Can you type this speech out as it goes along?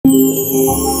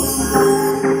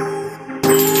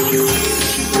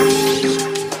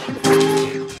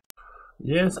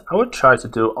Anyways, I will try to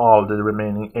do all the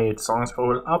remaining 8 songs, but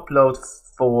we'll upload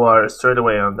 4 straight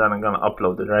away and then I'm gonna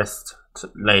upload the rest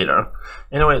later.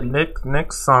 Anyway,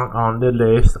 next song on the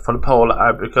list for the poll,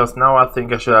 because now I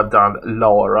think I should have done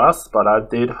Laura's, but I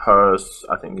did hers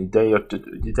I think a day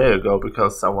ago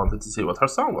because I wanted to see what her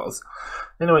song was.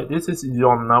 Anyway, this is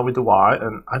Yonna with Y,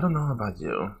 and I don't know about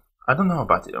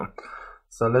you.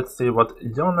 So let's see what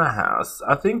Yonna has.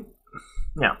 I think,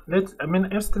 yeah,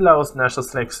 Eesti Laul's national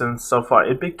selection so far,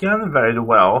 it began very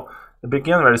well. It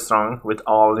began very strong with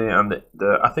Ollie and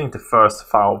I think the first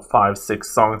 5-6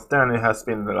 songs. Then it has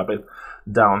been a little bit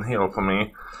downhill for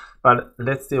me. But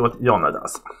let's see what Yonna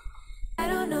does. I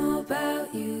don't know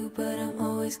about you, but I'm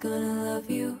always gonna love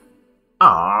you.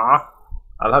 Ah,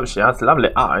 she has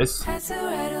lovely eyes. Had to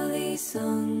write all these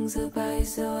songs about you,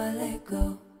 so I let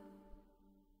go.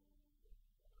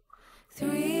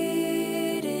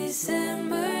 3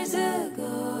 Decembers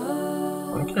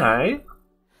ago. Okay.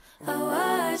 I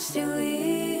watched you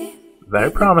leave. Very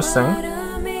promising.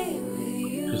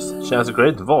 She has a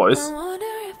great voice. I wonder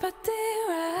if I did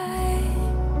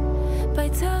right by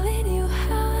telling you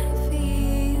how I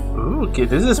feel. Ooh, okay,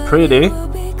 this is pretty.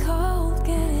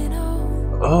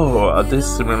 Oh,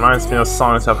 this reminds me of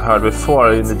songs I've heard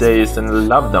before in the days and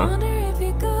loved them.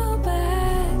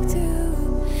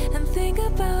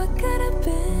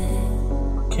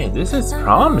 Okay, this is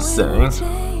promising.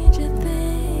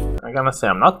 I'm gonna say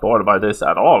I'm not bored by this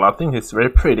at all. I think it's very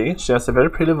pretty. She has a very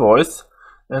pretty voice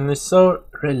and it's so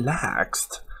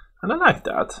relaxed. And I like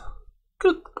that.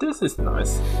 Good, this is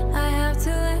nice. I have to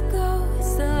let go.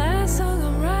 It's the last song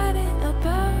I'm writing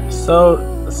about. So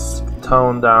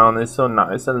toned down, it's so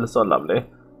nice and so lovely.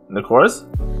 And the chorus?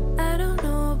 I don't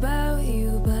know about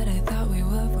you, but I thought we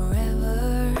were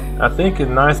forever. I think a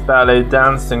nice ballet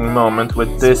dancing moment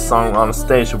with this song on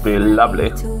stage would be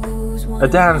lovely. A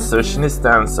dancer, she needs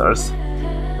dancers.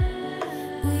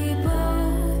 We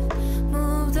both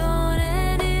moved on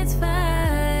and it's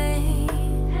fine.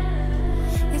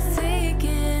 It's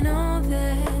taken all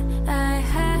that I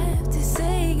have to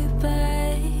say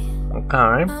goodbye. Okay.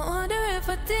 I wonder if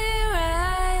I did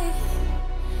right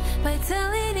by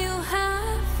telling you how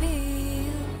I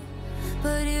feel.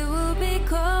 But it will be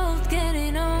cold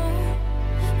getting old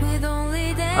with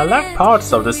only that. I like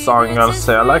parts of the song, I'm gonna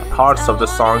say. I like parts of the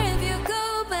song.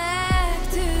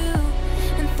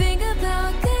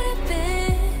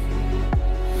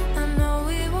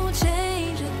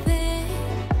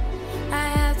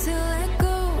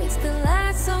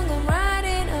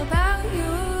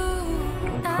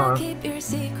 I'll keep your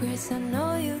secrets, I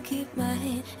know you keep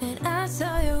mine, and I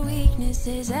saw your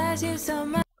weaknesses as you saw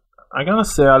mine. I'm gonna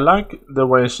say I like the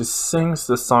way she sings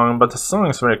the song, but the song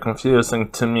is very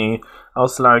confusing to me. I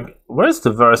was like, where's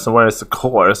the verse and where is the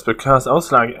chorus? Because I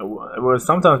was like, well,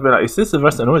 sometimes be like, is this the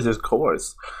verse and where is this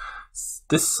chorus?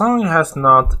 This song has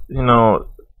not, you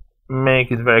know, make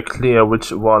it very clear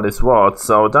which one is what,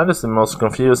 so that is the most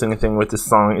confusing thing with this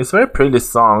song. It's a very pretty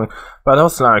song, but I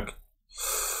was like,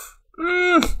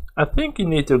 I think you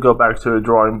need to go back to the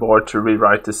drawing board to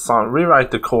rewrite this song,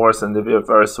 rewrite the chorus and the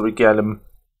verse so we get them.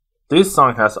 This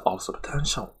song has also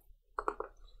potential.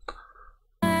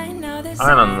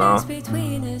 I don't know.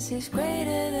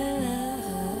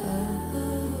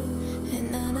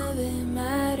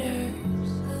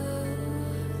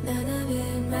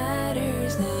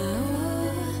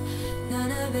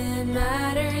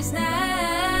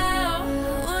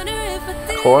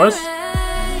 Chorus?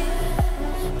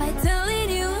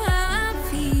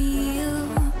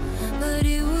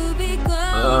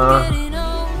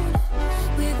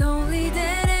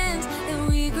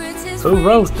 Who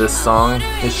wrote this song?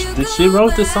 Did she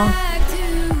wrote this song?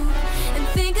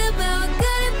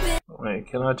 Wait,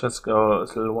 can I just go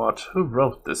to watch who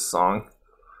wrote this song?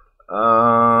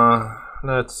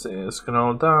 Let's see.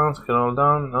 Scroll down.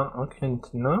 No, okay,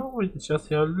 no, we just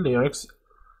hear the lyrics.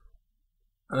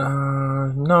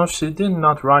 No, she did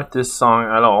not write this song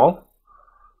at all.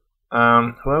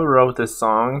 Whoever wrote this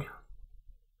song,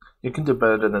 you can do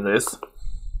better than this.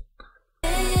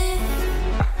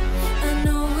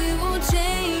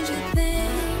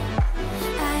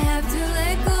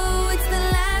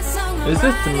 Is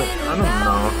this the... I don't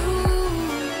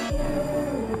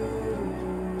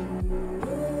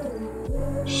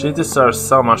know. She deserves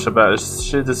so much better.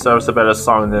 She deserves a better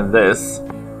song than this.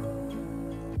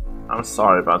 I'm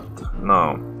sorry, but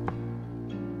no.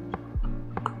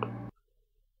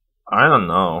 I don't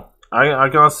know.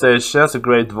 I'm gonna say she has a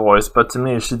great voice, but to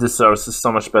me she deserves a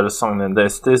so much better song than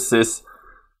this. This is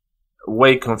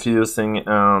way confusing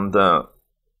and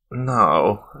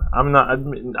No, I'm not.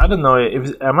 I don't know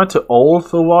if am I too old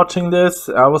for watching this.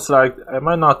 I was like, am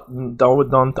I not?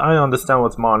 Don't I understand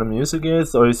what modern music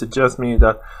is, or is it just me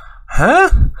that? Huh?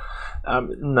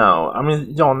 No. I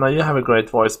mean, Yonna, you have a great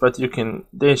voice, but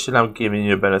they should have given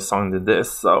you a better song than this.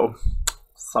 So,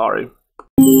 sorry.